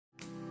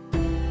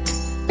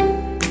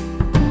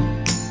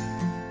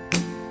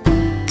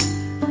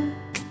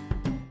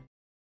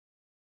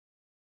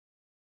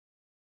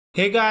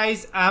Hey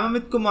guys, I'm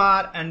Amit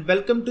Kumar and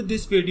welcome to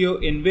this video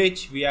in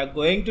which we are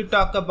going to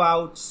talk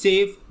about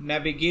safe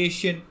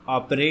navigation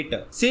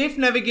operator. Safe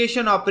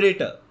navigation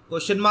operator,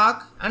 question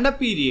mark and a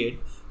period,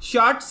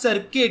 short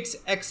circuits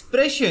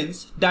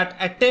expressions that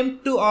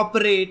attempt to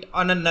operate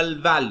on a null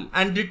value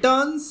and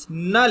returns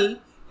null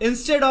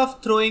instead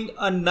of throwing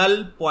a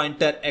null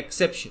pointer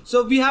exception.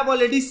 So we have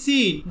already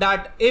seen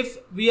that if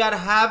we are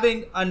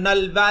having a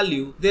null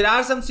value, there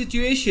are some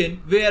situations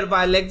where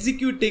while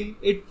executing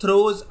it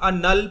throws a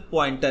null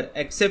pointer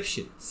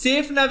exception.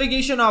 Safe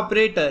navigation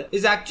operator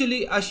is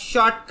actually a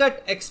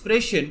shortcut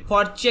expression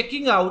for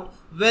checking out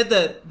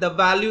whether the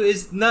value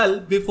is null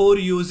before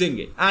using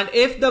it. And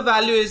if the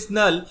value is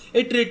null,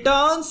 it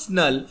returns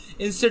null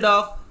instead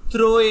of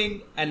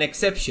throwing an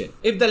exception.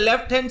 If the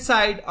left hand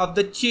side of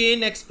the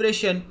chain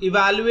expression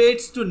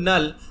evaluates to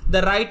null,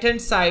 the right hand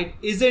side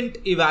isn't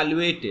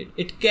evaluated.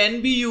 It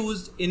can be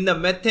used in the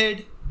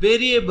method,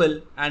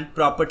 variable and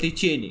property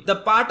chaining. The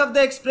part of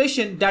the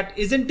expression that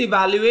isn't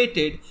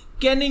evaluated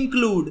can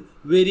include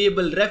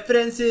variable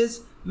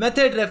references,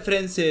 method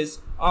references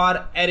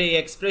or array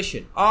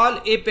expression. All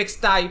apex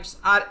types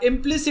are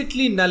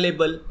implicitly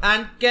nullable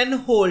and can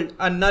hold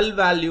a null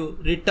value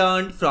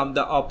returned from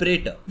the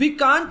operator. We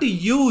can't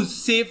use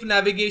safe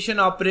navigation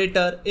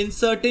operator in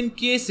certain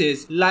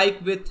cases like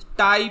with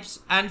types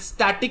and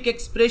static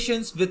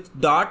expressions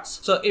with dots.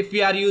 So if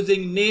you are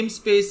using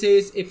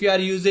namespaces, if you are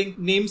using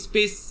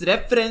namespace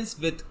reference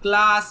with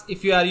class,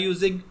 if you are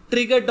using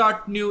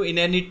trigger.new in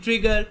any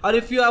trigger, or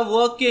if you are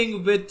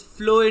working with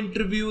flow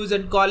interviews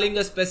and calling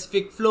a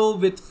specific flow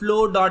with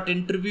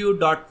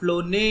flow.interview.flow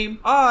name,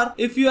 or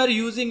if you are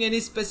using any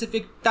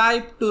specific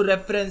type to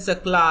reference a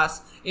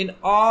class, in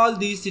all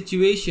these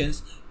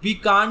situations we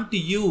can't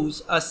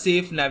use a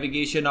safe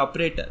navigation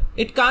operator.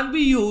 It can't be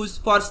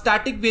used for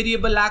static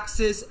variable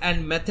access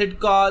and method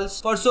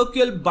calls, for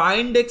so-called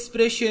bind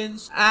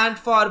expressions, and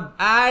for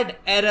add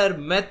error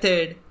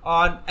method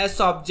on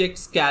S-object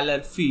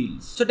scalar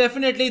fields. So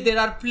definitely there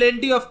are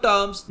plenty of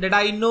terms that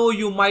I know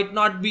you might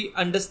not be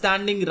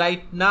understanding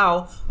right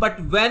now, but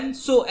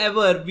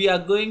whensoever we are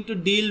going to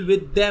deal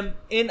with them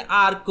in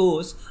our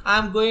course, I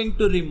am going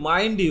to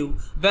remind you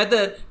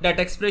whether that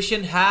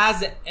expression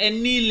has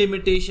any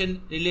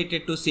limitation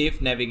related to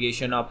safe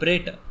navigation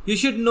operator. You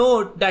should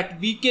note that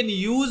we can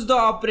use the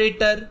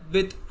operator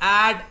with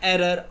add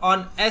error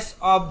on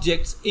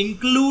S-objects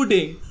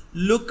including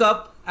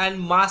lookup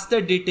and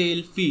master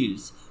detail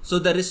fields. So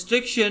the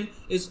restriction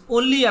is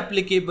only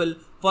applicable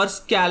for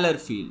scalar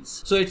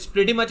fields. So it's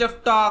pretty much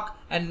of talk,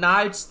 and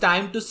now it's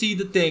time to see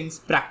the things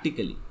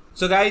practically.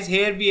 So guys,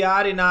 here we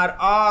are in our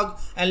org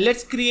and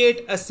let's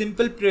create a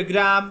simple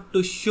program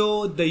to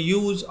show the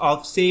use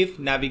of safe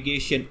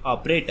navigation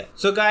operator.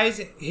 So guys,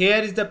 here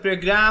is the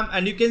program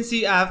and you can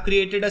see I have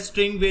created a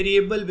string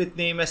variable with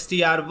name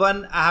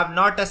str1. I have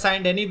not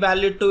assigned any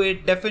value to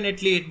it.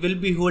 Definitely it will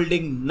be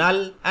holding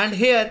null, and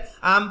here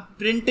I am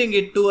printing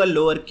it to a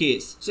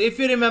lowercase. So if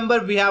you remember,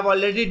 we have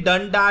already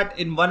done that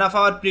in one of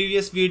our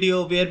previous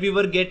video where we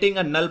were getting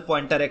a null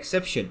pointer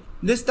exception.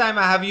 This time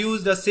I have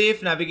used a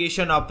safe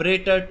navigation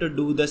operator to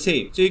do the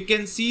same. So you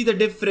can see the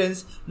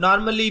difference.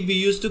 Normally we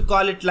used to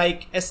call it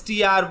like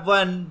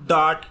str1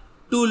 dot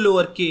to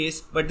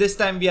lowercase, but this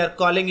time we are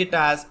calling it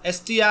as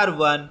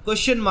str1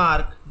 question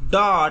mark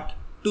dot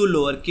to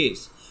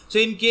lowercase. So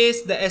in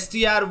case the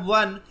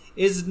str1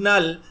 is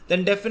null,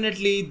 then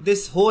definitely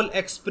this whole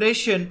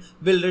expression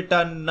will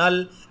return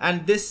null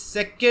and this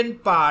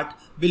second part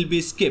will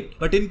be skipped.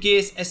 But in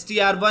case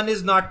str1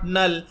 is not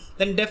null,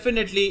 then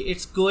definitely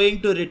it's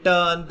going to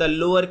return the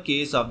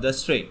lowercase of the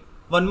string.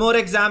 One more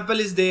example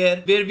is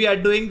there where we are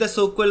doing the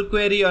SQL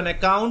query on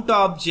account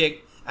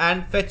object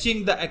and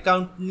fetching the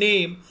account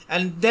name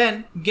and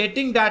then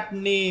getting that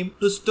name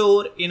to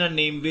store in a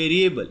name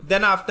variable.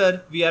 Then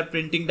after we are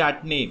printing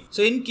that name.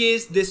 So in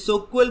case this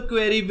SQL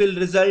query will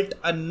result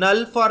a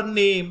null for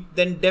name,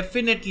 then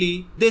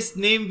definitely this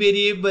name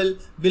variable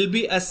will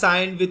be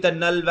assigned with a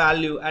null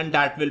value and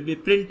that will be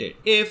printed.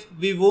 If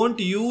we won't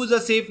use a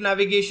safe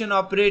navigation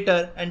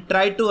operator and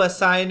try to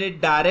assign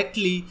it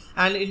directly,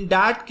 and in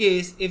that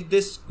case if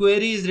this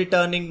query is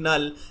returning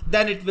null,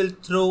 then it will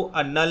throw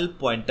a null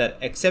pointer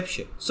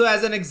exception. So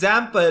as an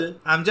example,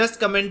 I'm just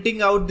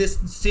commenting out this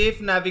safe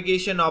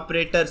navigation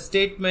operator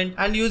statement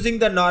and using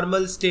the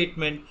normal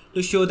statement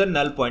to show the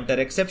null pointer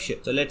exception.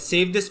 So let's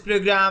save this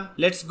program.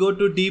 Let's go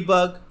to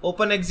debug,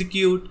 open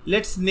execute.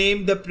 Let's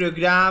name the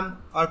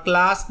program or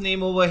class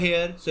name over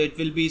here. So it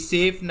will be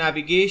safe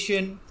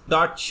navigation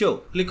dot show.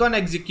 Click on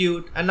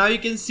execute and now you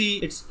can see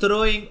it's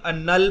throwing a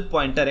null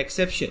pointer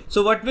exception.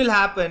 So what will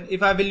happen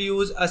if I will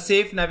use a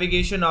safe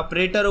navigation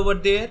operator over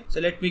there? So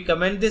let me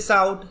comment this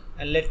out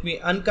and let me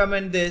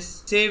uncomment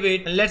this, save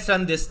it, and let's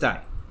run this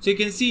time. So you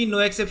can see no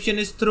exception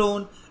is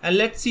thrown, and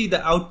let's see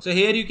the out. So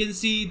here you can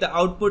see the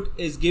output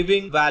is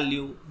giving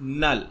value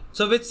null.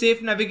 So with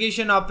safe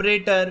navigation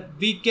operator,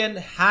 we can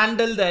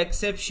handle the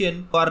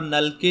exception for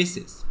null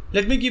cases.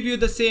 Let me give you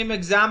the same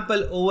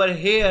example over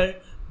here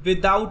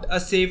without a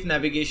safe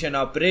navigation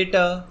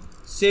operator,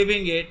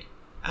 saving it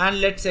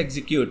and let's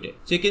execute it.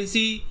 So you can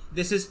see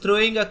this is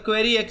throwing a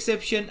query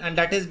exception, and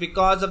that is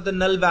because of the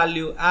null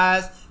value,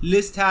 as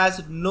list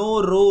has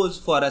no rows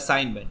for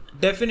assignment.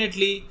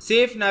 Definitely,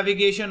 safe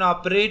navigation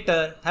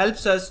operator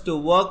helps us to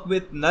work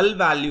with null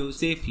value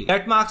safely.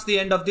 That marks the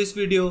end of this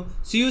video.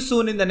 See you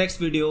soon in the next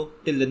video.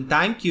 Till then,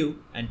 thank you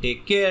and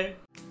take care.